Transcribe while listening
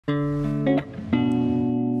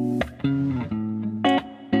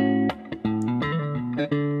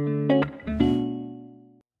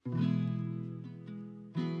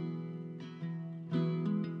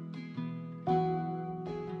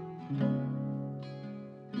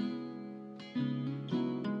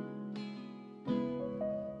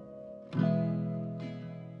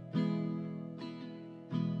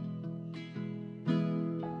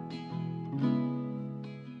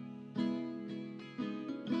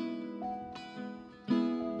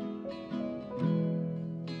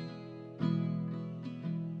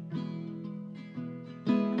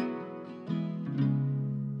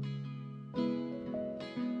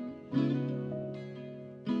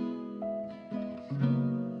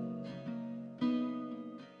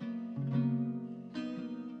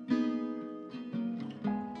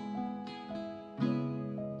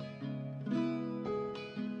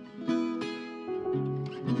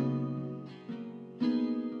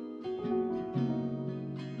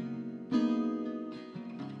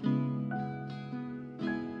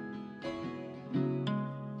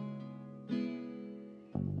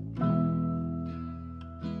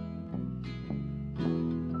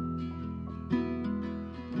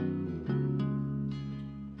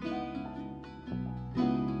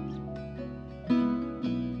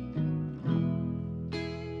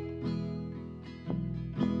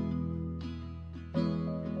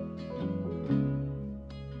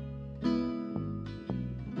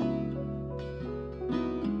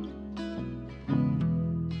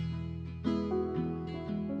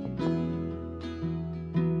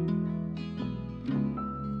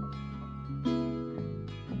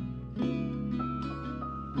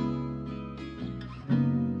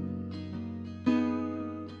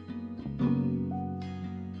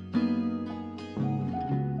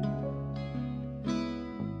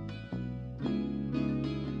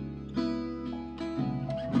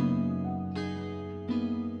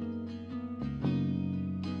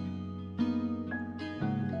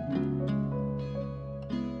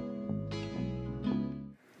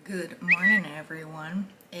everyone.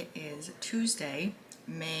 It is Tuesday,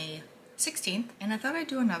 May 16th, and I thought I'd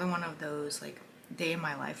do another one of those like day in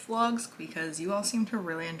my life vlogs because you all seem to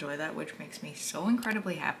really enjoy that, which makes me so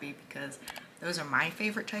incredibly happy because those are my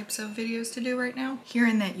favorite types of videos to do right now.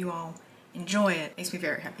 Hearing that you all enjoy it makes me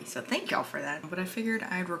very happy, so thank y'all for that. But I figured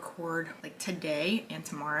I'd record like today and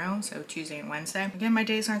tomorrow, so Tuesday and Wednesday. Again, my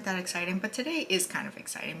days aren't that exciting, but today is kind of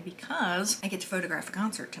exciting because I get to photograph a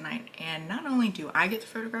concert tonight. And not only do I get to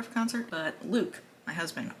photograph a concert, but Luke, my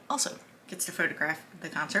husband, also gets to photograph the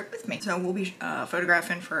concert with me. So we'll be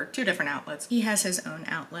photographing for two different outlets. He has his own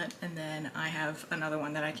outlet, and then I have another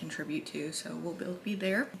one that I contribute to, so we'll both be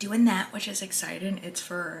there doing that, which is exciting. It's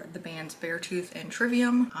for the bands Beartooth and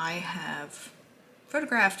Trivium. I have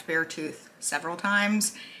photographed Beartooth several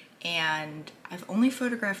times, and I've only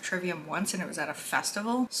photographed Trivium once, and it was at a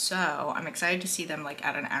festival, so I'm excited to see them like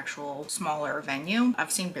at an actual smaller venue.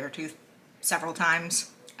 I've seen Beartooth several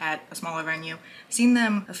times at a smaller venue. I've seen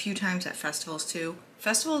them a few times at festivals too.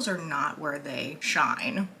 Festivals are not where they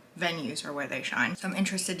shine. Venues are where they shine. So I'm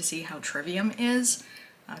interested to see how Trivium is,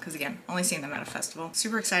 because again, only seen them at a festival.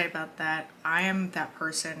 Super excited about that. I am that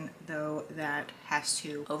person though that has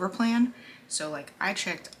to overplan. So like I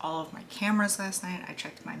checked all of my cameras last night. I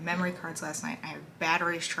checked my memory cards last night. I have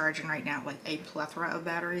batteries charging right now, like a plethora of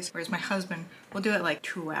batteries. Whereas my husband will do it like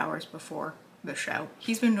 2 hours before the show.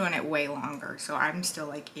 He's been doing it way longer, so I'm still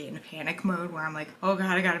like in panic mode where I'm like, oh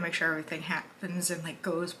god, I gotta make sure everything happens and like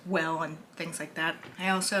goes well and things like that. I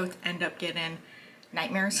also end up getting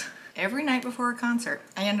nightmares every night before a concert.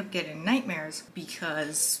 I end up getting nightmares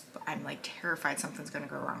because I'm like terrified something's gonna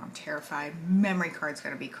go wrong. I'm terrified memory card's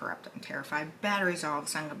gonna be corrupt. I'm terrified batteries all of a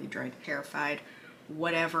sudden gonna be drained. Terrified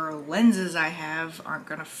whatever lenses I have aren't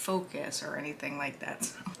gonna focus or anything like that.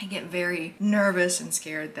 So I get very nervous and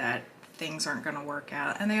scared that things aren't gonna work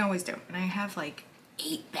out, and they always do. And I have like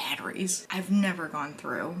 8 batteries. I've never gone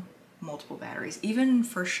through multiple batteries, even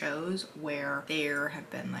for shows where there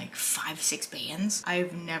have been like 5-6 bands.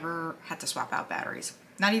 I've never had to swap out batteries,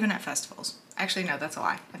 not even at festivals. Actually, no, that's a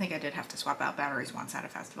lie. I think I did have to swap out batteries once at a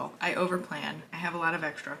festival. I overplan. I have a lot of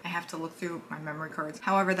extra. I have to look through my memory cards.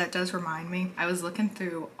 However, that does remind me, I was looking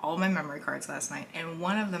through all my memory cards last night, and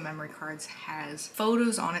one of the memory cards has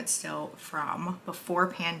photos on it still from before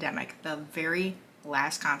pandemic, the very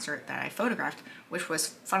last concert that I photographed, which was,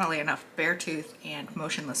 funnily enough, Beartooth and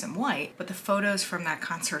Motionless in White, but the photos from that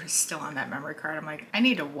concert is still on that memory card. I'm like, I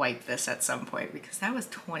need to wipe this at some point because that was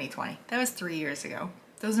 2020. That was 3 years ago.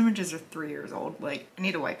 Those images are 3 years old. Like, I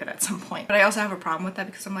need to wipe it at some point. But I also have a problem with that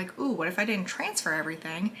because I'm like, ooh, what if I didn't transfer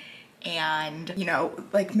everything? And, you know,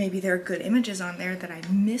 like maybe there are good images on there that I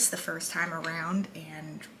missed the first time around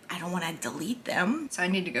and I don't want to delete them. So I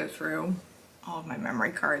need to go through all of my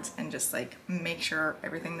memory cards and just like make sure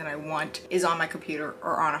everything that I want is on my computer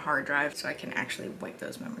or on a hard drive so I can actually wipe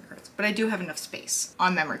those memory cards. But I do have enough space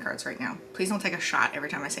on memory cards right now. Please don't take a shot every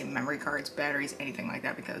time I say memory cards, batteries, anything like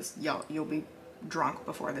that, because you'll be drunk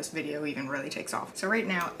before this video even really takes off. So right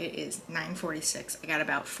now it is 9:46. I got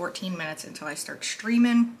about 14 minutes until I start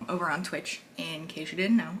streaming over on Twitch. In case you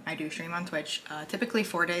didn't know, I do stream on Twitch typically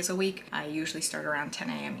 4 days a week. I usually start around 10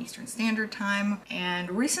 a.m. Eastern Standard Time, and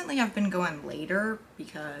recently I've been going later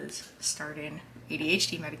because starting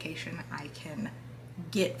ADHD medication, I can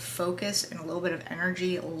get focus and a little bit of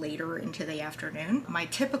energy later into the afternoon. My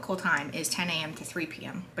typical time is 10 a.m. to 3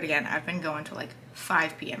 p.m. But again, I've been going to like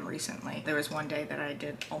 5 p.m. recently. There was one day that I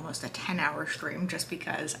did almost a 10-hour stream just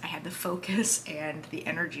because I had the focus and the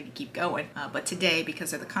energy to keep going. But today,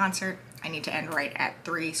 because of the concert, I need to end right at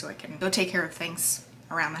 3 so I can go take care of things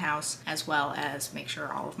around the house, as well as make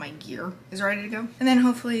sure all of my gear is ready to go. And then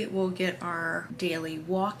hopefully we'll get our daily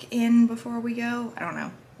walk in before we go. I don't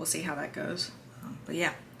know. We'll see how that goes. But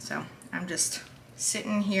yeah, so I'm just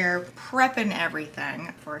sitting here prepping everything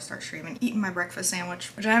before I start streaming, eating my breakfast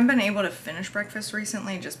sandwich, which I haven't been able to finish breakfast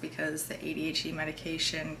recently just because the ADHD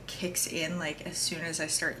medication kicks in like as soon as I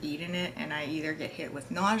start eating it, and I either get hit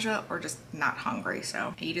with nausea or just not hungry.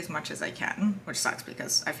 So I eat as much as I can, which sucks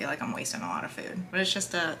because I feel like I'm wasting a lot of food. But it's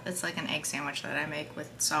just it's like an egg sandwich that I make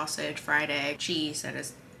with sausage, fried egg, cheese that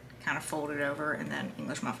is kind of folded over, and then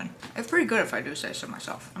English muffin. It's pretty good if I do say so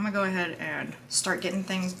myself. I'm gonna go ahead and start getting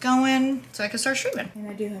things going so I can start streaming. And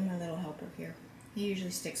I do have my little helper here. He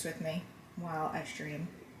usually sticks with me while I stream.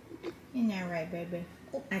 Isn't that right, baby?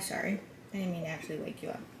 Oh, I'm sorry. I didn't mean to actually wake you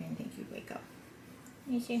up. I didn't think you'd wake up.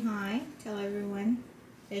 Can you say hi? Tell everyone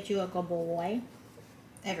that you're a good boy.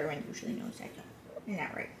 Everyone usually knows that. Isn't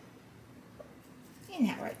that right? Isn't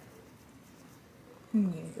that right? You're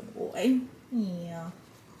a good boy. Yeah.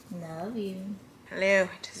 Love you. Hello,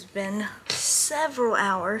 it has been several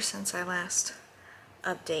hours since I last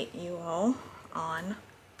update you all on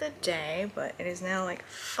the day, but it is now like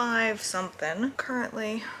 5 something.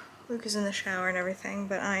 Currently, Luke is in the shower and everything,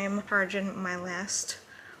 but I am charging my last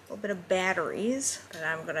little bit of batteries that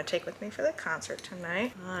I'm gonna take with me for the concert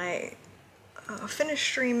tonight. I finished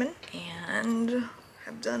streaming and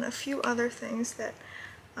have done a few other things that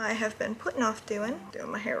I have been putting off doing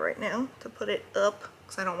my hair right now to put it up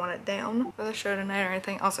because I don't want it down for the show tonight or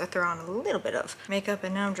anything. Also throw on a little bit of makeup,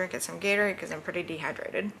 and now I'm drinking some Gatorade because I'm pretty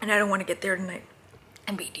dehydrated and I don't want to get there tonight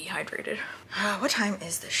and be dehydrated. What time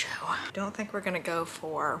is the show? Don't think we're gonna go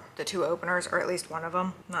for the 2 openers, or at least one of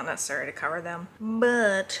them. Not necessary to cover them,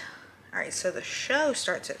 but all right, so the show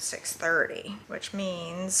starts at 6:30, which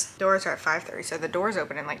means doors are at 5:30, so the doors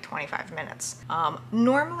open in like 25 minutes.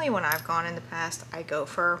 Normally when I've gone in the past, I go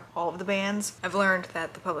for all of the bands. I've learned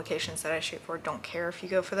that the publications that I shoot for don't care if you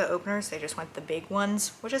go for the openers, they just want the big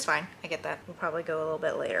ones, which is fine, I get that. We'll probably go a little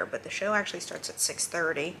bit later, but the show actually starts at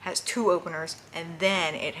 6:30, has 2 openers, and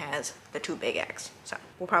then it has the 2 big acts. So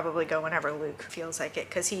we'll probably go whenever Luke feels like it,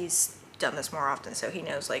 because he's done this more often, so he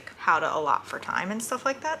knows like how to allot for time and stuff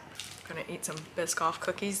like that. Gonna eat some Biscoff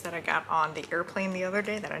cookies that I got on the airplane the other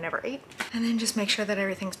day that I never ate, and then just make sure that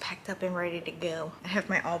everything's packed up and ready to go. I have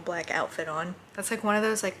my all black outfit on. That's like one of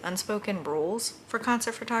those like unspoken rules for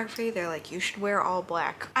concert photography. They're like, you should wear all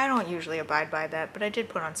black. I don't usually abide by that, but I did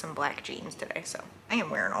put on some black jeans today, so I am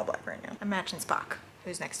wearing all black right now. I'm matching Spock,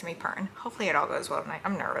 who's next to me purring. Hopefully it all goes well tonight.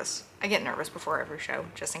 I'm nervous. I get nervous before every show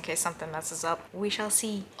just in case something messes up. We shall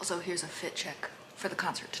see. Also, here's a fit check for the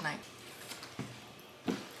concert tonight.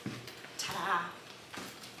 Ta-da!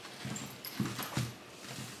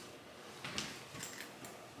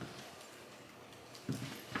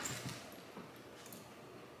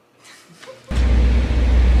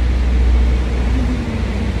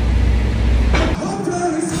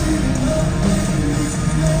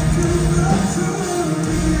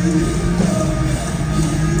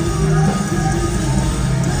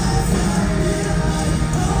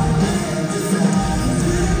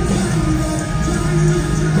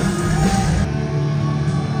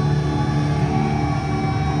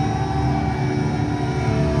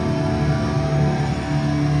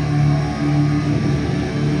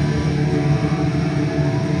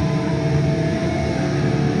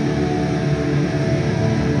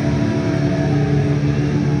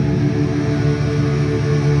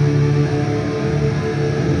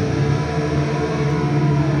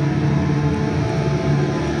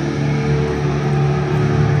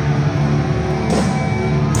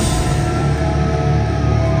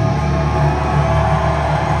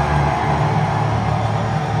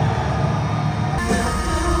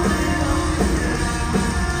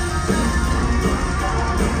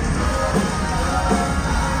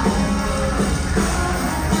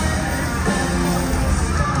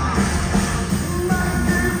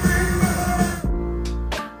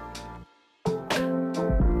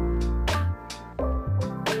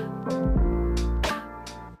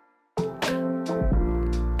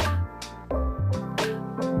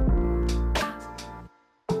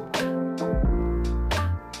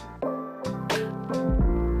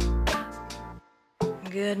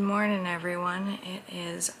 Good morning, everyone. It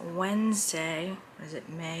is Wednesday. What is it,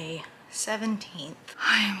 May 17th?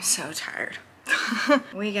 I am so tired.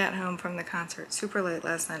 We got home from the concert super late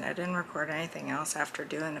last night. I didn't record anything else after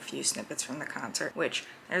doing a few snippets from the concert, which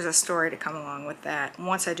there's a story to come along with that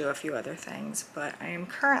once I do a few other things, but I am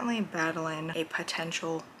currently battling a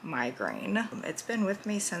potential migraine. It's been with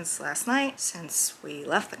me since last night, since we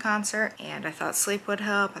left the concert, and I thought sleep would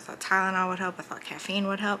help, I thought Tylenol would help, I thought caffeine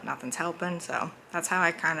would help. Nothing's helping, so that's how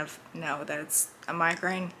I kind of know that it's a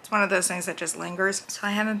migraine. It's one of those things that just lingers. So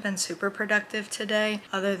I haven't been super productive today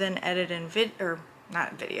other than editing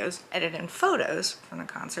editing photos from the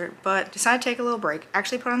concert, but decided to take a little break,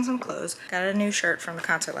 actually put on some clothes, got a new shirt from the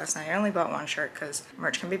concert last night. I only bought one shirt because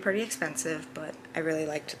merch can be pretty expensive, but I really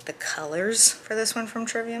liked the colors for this one from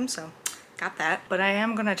Trivium, so got that. But I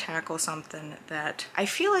am gonna tackle something that I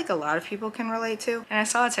feel like a lot of people can relate to, and I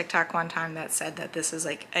saw a TikTok one time that said that this is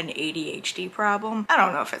like an ADHD problem. I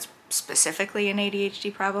don't know if it's specifically an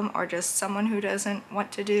ADHD problem or just someone who doesn't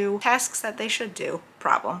want to do tasks that they should do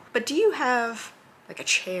problem. But do you have like a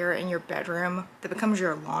chair in your bedroom that becomes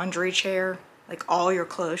your laundry chair? Like all your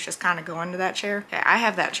clothes just kind of go into that chair? Okay, I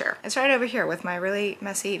have that chair. It's right over here with my really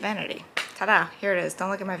messy vanity. Ta-da, here it is. Don't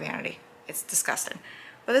look at my vanity. It's disgusting.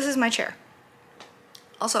 But this is my chair.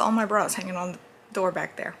 Also, all my bras hanging on the door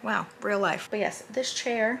back there. Wow, real life. But yes, this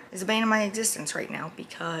chair is a bane of my existence right now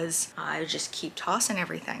because I just keep tossing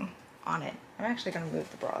everything on it. I'm actually gonna move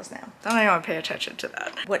the bras now. Don't anyone pay attention to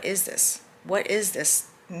that. What is this? What is this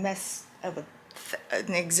mess of a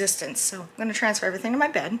in existence. So I'm gonna transfer everything to my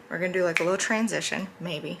bed. We're gonna do like a little transition,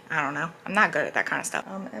 maybe, I don't know. I'm not good at that kind of stuff.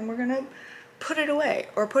 And we're gonna put it away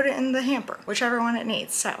or put it in the hamper, whichever one it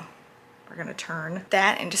needs. So we're gonna turn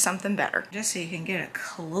that into something better. Just so you can get a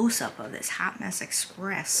close-up of this Hot Mess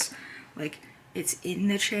Express. Like, it's in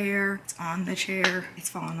the chair, it's on the chair, it's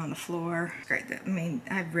falling on the floor. Great, I mean,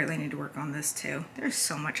 I really need to work on this too. There's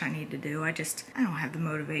so much I need to do. I don't have the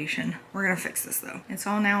motivation. We're gonna fix this though. It's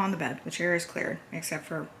all now on the bed. The chair is cleared, except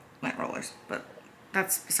for lint rollers, but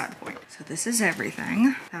that's beside the point. So this is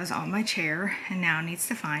everything. That was on my chair, and now it needs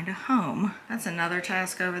to find a home. That's another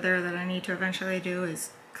task over there that I need to eventually do,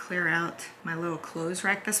 is clear out my little clothes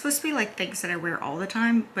rack. That's supposed to be like things that I wear all the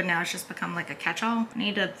time, but now it's just become like a catch-all. I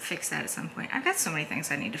need to fix that at some point. I've got so many things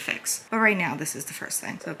I need to fix, but right now this is the first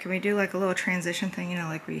thing. So can we do like a little transition thing, you know,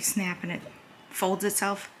 like where you snap and it folds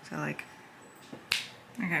itself? So like,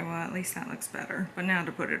 okay, well at least that looks better. But now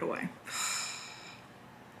to put it away.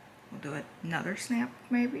 We'll do another snap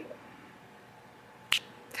maybe.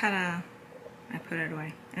 Ta-da! I put it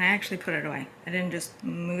away. And I actually put it away. I didn't just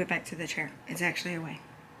move it back to the chair. It's actually away.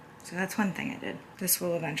 So that's one thing I did. This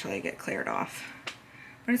will eventually get cleared off.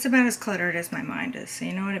 But it's about as cluttered as my mind is, so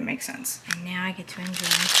you know what? It makes sense. And now I get to enjoy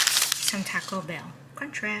some Taco Bell.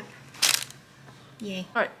 Crunchwrap. Yay.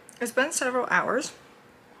 Alright, it's been several hours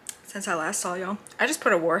since I last saw y'all. I just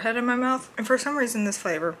put a Warhead in my mouth, and for some reason this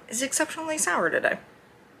flavor is exceptionally sour today.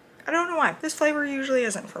 I don't know why. This flavor usually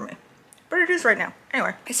isn't for me, but it is right now.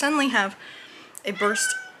 Anyway, I suddenly have a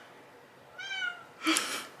burst.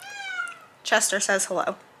 Chester says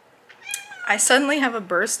hello. I suddenly have a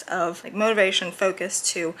burst of like motivation, focus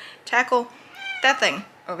to tackle that thing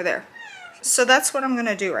over there. So that's what I'm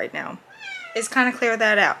gonna do right now, is kind of clear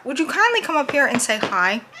that out. Would you kindly come up here and say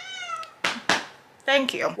hi?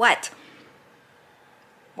 Thank you. What?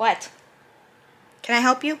 What? Can I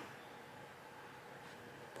help you?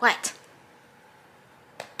 What?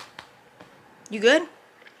 You good?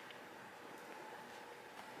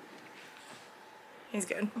 He's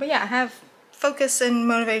good. But yeah, I have focus and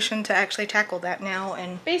motivation to actually tackle that now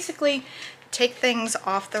and basically take things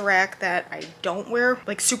off the rack that I don't wear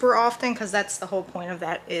like super often, because that's the whole point of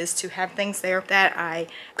that, is to have things there that I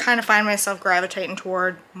kind of find myself gravitating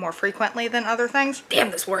toward more frequently than other things.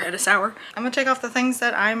 Damn, this Warhead is sour. I'm gonna take off the things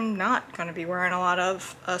that I'm not gonna be wearing a lot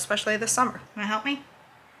of, especially this summer. Wanna help me?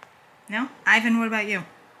 No? Ivan, what about you?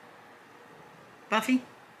 Buffy?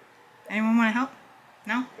 Anyone wanna help?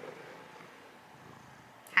 No?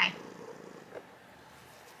 Hi.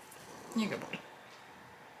 You're a good boy.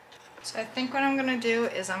 So I think what I'm gonna do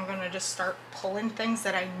is I'm gonna just start pulling things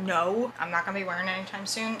that I know I'm not gonna be wearing anytime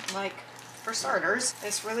soon. Like, for starters,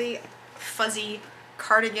 this really fuzzy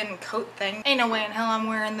cardigan coat thing. Ain't no way in hell I'm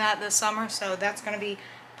wearing that this summer, so that's gonna be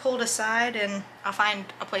pulled aside and I'll find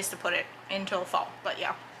a place to put it until fall. But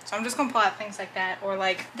yeah, so I'm just gonna pull out things like that, or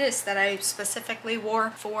like this that I specifically wore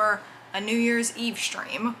for a New Year's Eve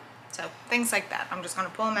stream. So things like that. I'm just gonna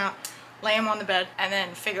pull them out, lay them on the bed, and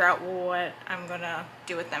then figure out what I'm gonna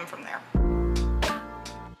do with them from there.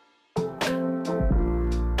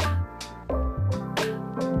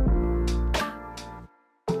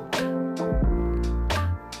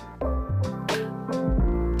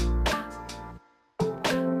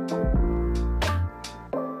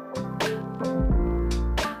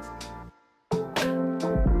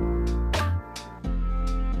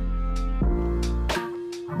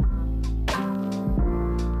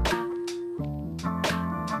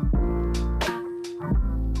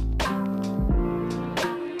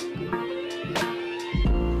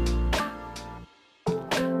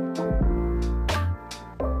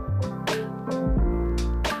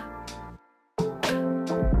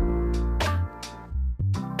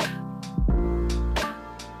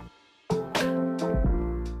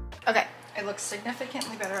 Okay, it looks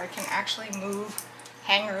significantly better. I can actually move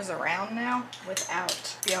hangers around now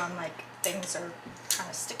without beyond like things are kind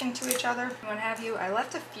of sticking to each other and what have you. I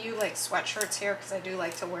left a few like sweatshirts here because I do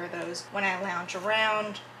like to wear those when I lounge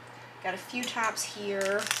around. Got a few tops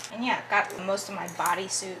here, and yeah, got most of my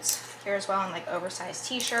bodysuits here as well, and like oversized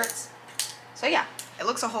t-shirts. So yeah, it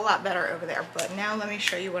looks a whole lot better over there, but now let me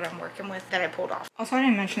show you what I'm working with that I pulled off. Also, I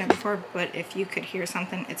didn't mention it before, but if you could hear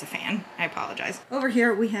something, it's a fan. I apologize. Over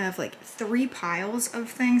here, we have like 3 piles of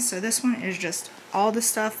things. So this one is just all the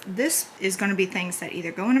stuff. This is gonna be things that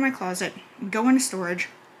either go into my closet, go into storage,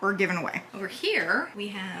 or given away. Over here, we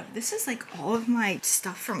have, this is like all of my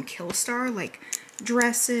stuff from Killstar, like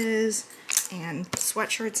dresses and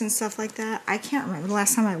sweatshirts and stuff like that. I can't remember the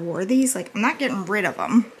last time I wore these. Like, I'm not getting rid of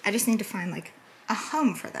them. I just need to find like a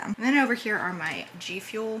home for them. And then over here are my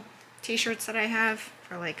GFUEL t-shirts that I have.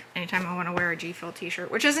 for like anytime I want to wear a GFUEL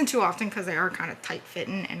t-shirt, which isn't too often because they are kind of tight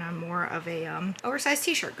fitting and I'm more of a oversized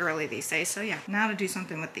t-shirt girly these days. So yeah, now to do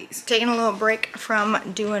something with these. Taking a little break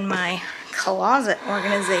from doing my closet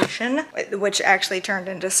organization, which actually turned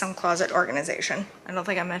into some closet organization. I don't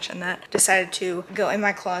think I mentioned that. Decided to go in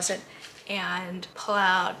my closet and pull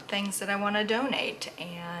out things that I want to donate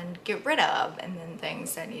and get rid of, and then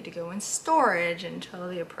things that need to go in storage until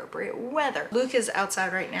the appropriate weather. Luke is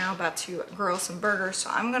outside right now about to grill some burgers, so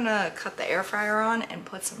I'm gonna cut the air fryer on and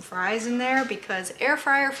put some fries in there because air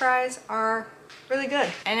fryer fries are really good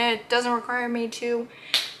and it doesn't require me to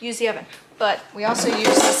use the oven. But we also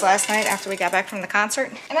used this last night after we got back from the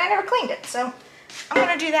concert and I never cleaned it, so I'm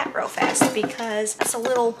gonna do that real fast because that's a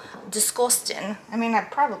little disgusting. I mean, I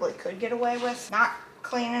probably could get away with not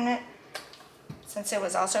cleaning it since it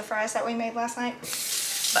was also fries that we made last night,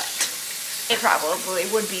 but it probably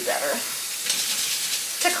would be better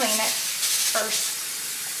to clean it first.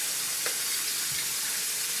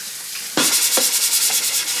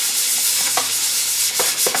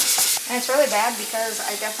 And it's really bad because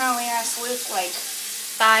I definitely asked Luke like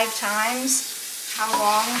 5 times how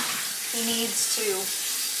long he needs to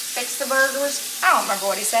fix the burgers. I don't remember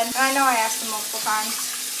what he said. And I know I asked him multiple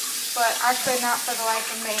times, but I could not for the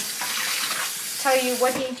life of me tell you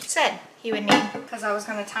what he said he would need because I was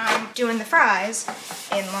going to time doing the fries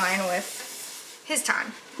in line with his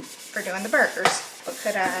time for doing the burgers. But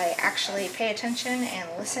could I actually pay attention and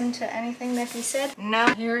listen to anything that he said? No.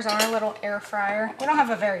 Here's our little air fryer. We don't have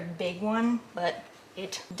a very big one, but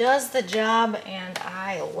it does the job and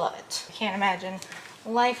I love it. I can't imagine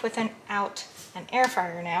life without an air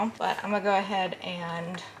fryer now, but I'm gonna go ahead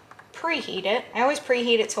and preheat it. I always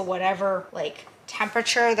preheat it to whatever like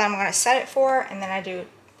temperature that I'm gonna set it for, and then I do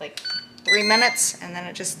like 3 minutes and then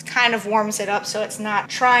it just kind of warms it up so it's not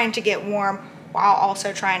trying to get warm while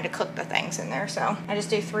also trying to cook the things in there. So I just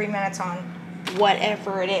do 3 minutes on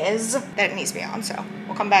whatever it is that it needs to be on. So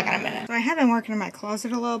we'll come back in a minute. So I have been working in my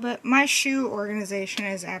closet a little bit. My shoe organization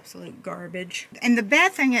is absolute garbage. And the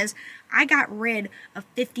bad thing is I got rid of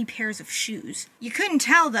 50 pairs of shoes. You couldn't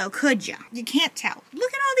tell though, could ya? You can't tell.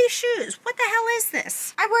 Look at all these shoes. What the hell is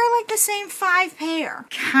this? I wear like the same 5 pair.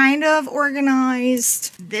 Kind of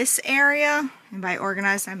organized this area. And by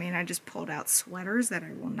organized, I mean I just pulled out sweaters that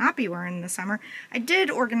I will not be wearing in the summer. I did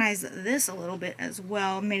organize this a little bit as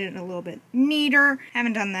well. Made it a little bit neater.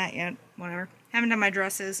 Haven't done that yet. Whatever. Haven't done my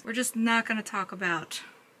dresses. We're just not going to talk about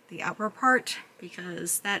the upper part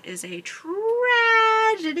because that is a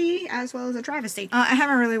tragedy as well as a travesty. I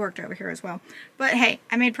haven't really worked over here as well. But hey,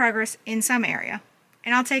 I made progress in some area.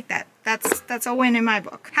 And I'll take that. That's a win in my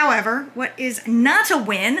book. However, what is not a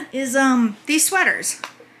win is these sweaters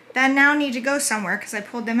that now need to go somewhere because I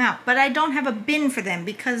pulled them out. But I don't have a bin for them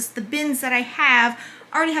because the bins that I have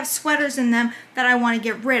already have sweaters in them that I want to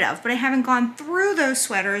get rid of. But I haven't gone through those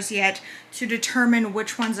sweaters yet to determine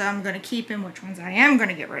which ones I'm going to keep and which ones I am going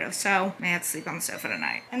to get rid of. So I have to sleep on the sofa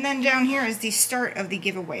tonight. And then down here is the start of the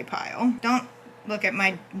giveaway pile. Don't look at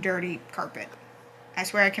my dirty carpet. I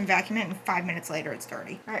swear I can vacuum it and 5 minutes later it's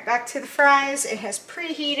dirty. All right, back to the fries. It has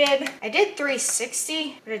preheated. I did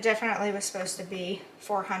 360, but it definitely was supposed to be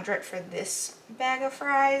 400 for this bag of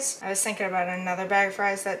fries. I was thinking about another bag of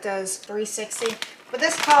fries that does 360, but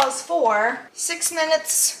this calls for 6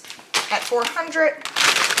 minutes at 400.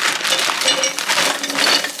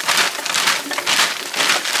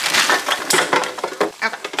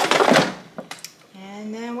 Okay.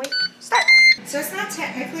 And then we start. So it's not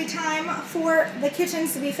technically time for the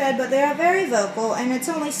kittens to be fed, but they are very vocal, and it's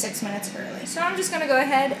only 6 minutes early. So I'm just gonna go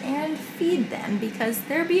ahead and feed them because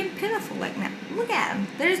they're being pitiful like now. Look at them.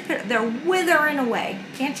 They're withering away.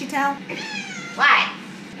 Can't you tell? Why?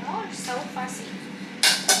 Y'all are so fussy.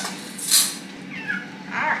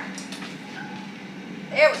 All right.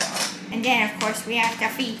 There we go. And then, of course, we have to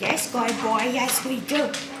feed this good boy. Yes, we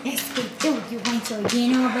do. Yes, we do. You want your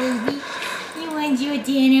dinner, baby? You want your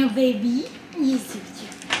dinner, baby? Yes, you do.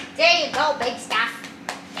 There you go, big stuff.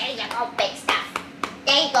 There you go, big stuff.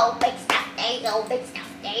 There you go, big stuff. There you go, big stuff.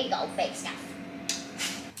 There you go, big stuff.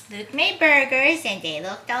 Luke made burgers, and they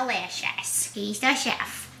look delicious. He's the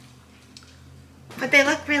chef. But they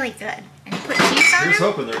look really good. And you put cheese on them. Here's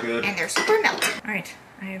hoping they're good. And they're super melted. All right.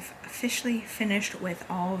 I've officially finished with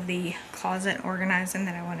all of the closet organizing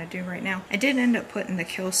that I want to do right now. I did end up putting the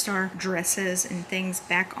Killstar dresses and things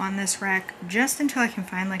back on this rack just until I can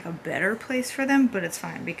find like a better place for them, but it's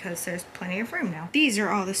fine because there's plenty of room now. These are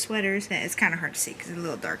all the sweaters that it's kind of hard to see because it's a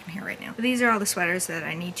little dark in here right now. But these are all the sweaters that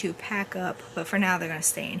I need to pack up, but for now they're going to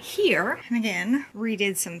stay in here. And again,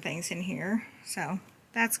 redid some things in here, so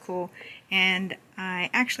that's cool. And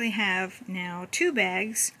I actually have now 2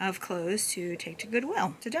 bags of clothes to take to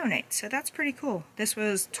Goodwill to donate. So that's pretty cool. This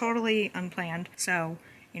was totally unplanned. So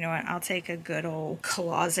you know what, I'll take a good old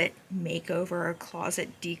closet makeover, a closet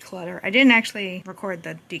declutter. I didn't actually record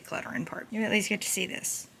the decluttering part. You at least get to see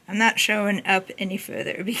this. I'm not showing up any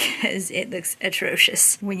further because it looks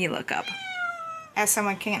atrocious when you look up. As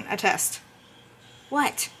someone can attest.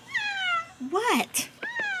 What? What?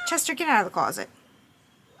 Chester, get out of the closet.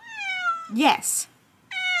 Yes.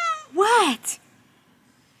 What?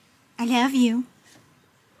 I love you.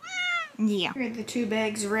 Yeah. Here are the 2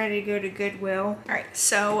 bags ready to go to Goodwill. Alright,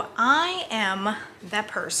 so I am that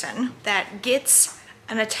person that gets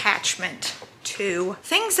an attachment to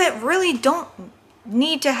things that really don't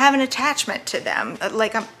need to have an attachment to them.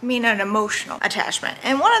 Like, I mean an emotional attachment.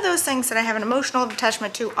 And one of those things that I have an emotional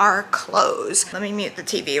attachment to are clothes. Let me mute the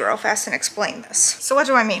TV real fast and explain this. So what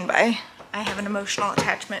do I mean by I have an emotional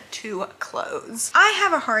attachment to clothes? I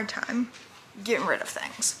have a hard time getting rid of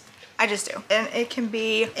things. I just do. And it can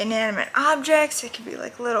be inanimate objects, it can be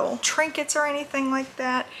like little trinkets or anything like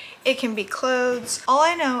that. It can be clothes. All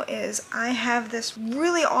I know is I have this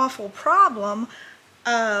really awful problem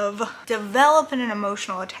of developing an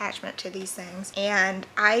emotional attachment to these things, and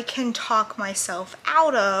I can talk myself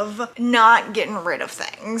out of not getting rid of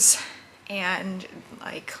things. And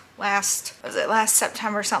like last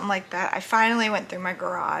September or something like that, I finally went through my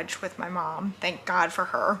garage with my mom. Thank God for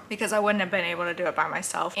her, because I wouldn't have been able to do it by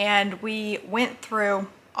myself. And we went through,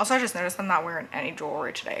 also I just noticed I'm not wearing any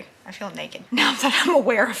jewelry today. I feel naked now that I'm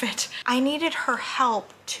aware of it. I needed her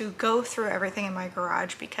help to go through everything in my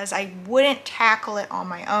garage because I wouldn't tackle it on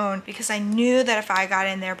my own, because I knew that if I got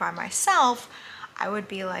in there by myself, I would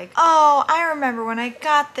be like, oh, I remember when I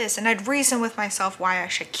got this, and I'd reason with myself why I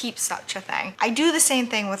should keep such a thing. I do the same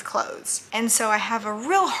thing with clothes. And so I have a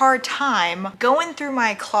real hard time going through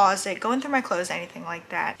my closet, going through my clothes, anything like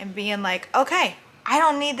that, and being like, okay, I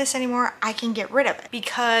don't need this anymore, I can get rid of it.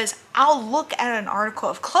 Because I'll look at an article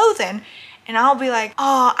of clothing and I'll be like,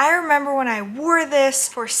 oh, I remember when I wore this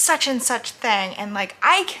for such and such thing. And like,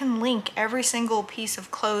 I can link every single piece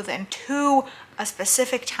of clothing to a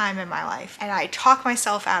specific time in my life, and I talk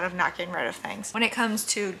myself out of not getting rid of things. When it comes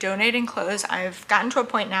to donating clothes, I've gotten to a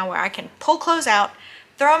point now where I can pull clothes out,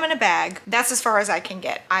 throw them in a bag. That's as far as I can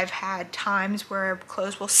get. I've had times where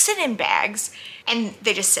clothes will sit in bags and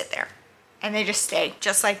they just sit there and they just stay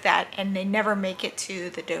just like that, and they never make it to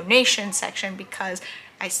the donation section because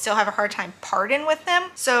I still have a hard time parting with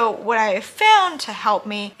them. So what I have found to help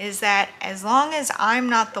me is that as long as I'm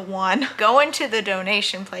not the one going to the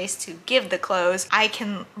donation place to give the clothes, I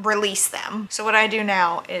can release them. So what I do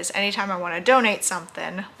now is anytime I want to donate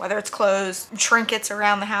something, whether it's clothes, trinkets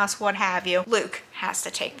around the house, what have you, Luke has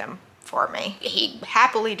to take them for me. He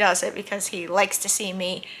happily does it because he likes to see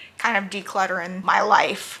me kind of decluttering my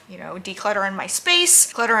life, you know, decluttering my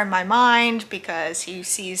space, cluttering my mind, because he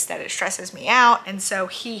sees that it stresses me out. And so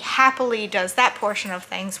he happily does that portion of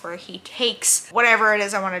things where he takes whatever it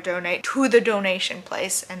is I want to donate to the donation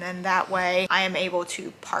place, and then that way I am able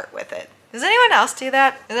to part with it. Does anyone else do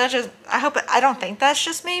that? Is that just, I don't think that's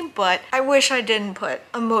just me, but I wish I didn't put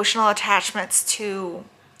emotional attachments to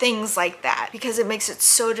things like that, because it makes it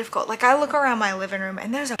so difficult. Like, I look around my living room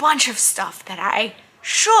and there's a bunch of stuff that I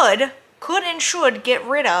could and should get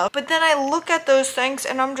rid of, but then I look at those things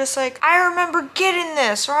and I'm just like, I remember getting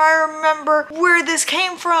this, or I remember where this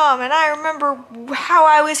came from, and I remember how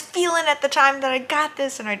I was feeling at the time that I got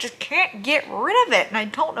this, and I just can't get rid of it, and I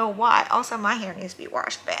don't know why. Also, my hair needs to be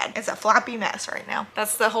washed bad. It's a floppy mess right now.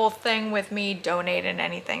 That's the whole thing with me donating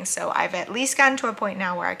anything. So I've at least gotten to a point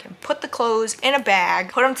now where I can put the clothes in a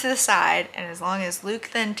bag, put them to the side, and as long as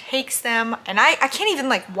Luke then takes them, and I can't even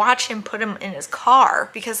like watch him put them in his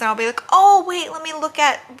car, because then I'll be like, oh wait, let me look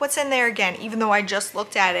at what's in there again, even though I just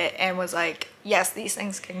looked at it and was like, yes, these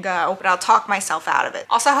things can go, but I'll talk myself out of it.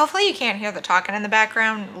 Also, hopefully you can't hear the talking in the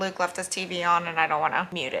background. Luke left his TV on and I don't want to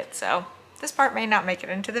mute it, so this part may not make it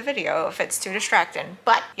into the video if it's too distracting.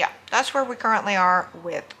 But yeah, that's where we currently are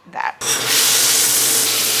with that.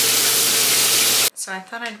 So I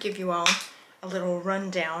thought I'd give you all a little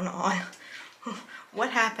rundown on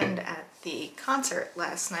what happened at the concert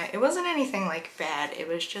last night. It wasn't anything like bad, it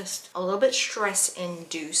was just a little bit stress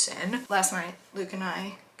inducing. Last night, Luke and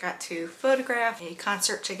I got to photograph a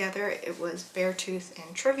concert together. It was Beartooth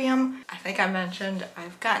and Trivium. I think I mentioned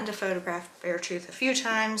I've gotten to photograph Beartooth a few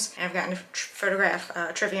times, and I've gotten to photograph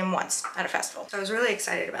Trivium once at a festival. So I was really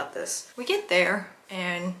excited about this. We get there,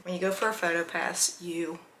 and when you go for a photo pass,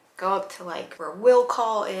 you go up to like where will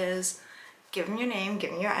call is, give them your name,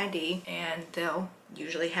 give them your ID, and they'll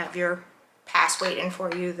usually have your pass waiting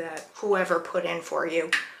for you that whoever put in for you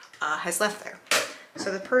has left there.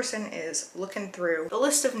 So the person is looking through the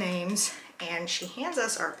list of names and she hands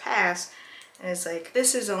us our pass and it's like,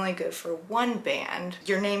 this is only good for one band.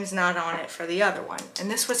 Your name's not on it for the other one. And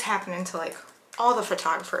this was happening to like all the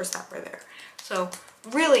photographers that were there. So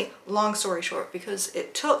really, long story short, because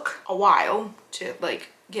it took a while to like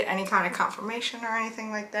get any kind of confirmation or anything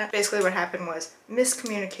like that. Basically what happened was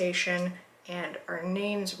miscommunication and our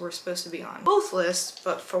names were supposed to be on both lists,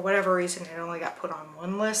 but for whatever reason it only got put on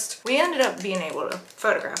one list. We ended up being able to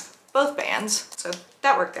photograph both bands, so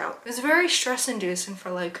that worked out. It was very stress-inducing for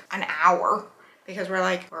like an hour because we're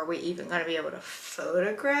like, are we even gonna be able to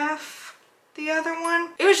photograph the other one?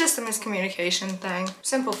 It was just a miscommunication thing,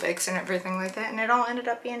 simple fix and everything like that, and it all ended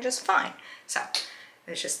up being just fine. So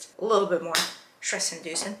it's just a little bit more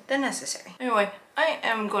stress-inducing than necessary. Anyway, I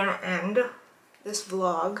am going to end this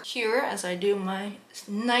vlog here as I do my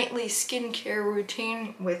nightly skincare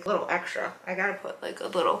routine with a little extra. I gotta put like a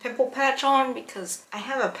little pimple patch on because I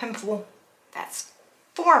have a pimple that's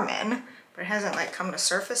forming, but it hasn't like come to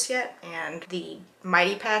surface yet. And the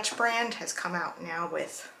Mighty Patch brand has come out now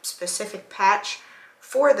with specific patch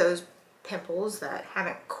for those pimples that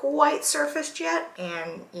haven't quite surfaced yet,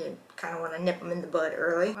 and you kind of want to nip them in the bud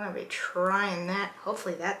early. I'm gonna be trying that.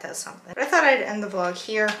 Hopefully that does something. But I thought I'd end the vlog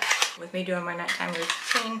here with me doing my nighttime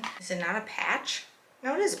routine. Is it not a patch?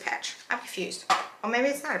 No, it is a patch. I'm confused. Or maybe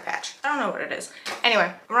it's not a patch. I don't know what it is.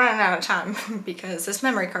 Anyway, I'm running out of time because this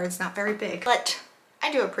memory card's not very big. But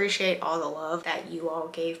I do appreciate all the love that you all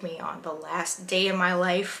gave me on the last day of my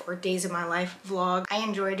life or days of my life vlog. I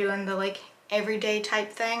enjoy doing the like everyday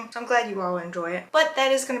type thing, so I'm glad you all enjoy it. But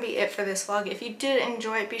that is going to be it for this vlog. If you did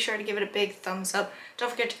enjoy it, be sure to give it a big thumbs up.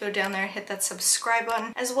 Don't forget to go down there and hit that subscribe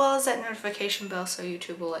button as well as that notification bell so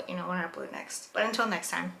YouTube will let you know when I upload next. But until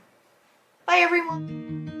next time, bye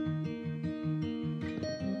everyone!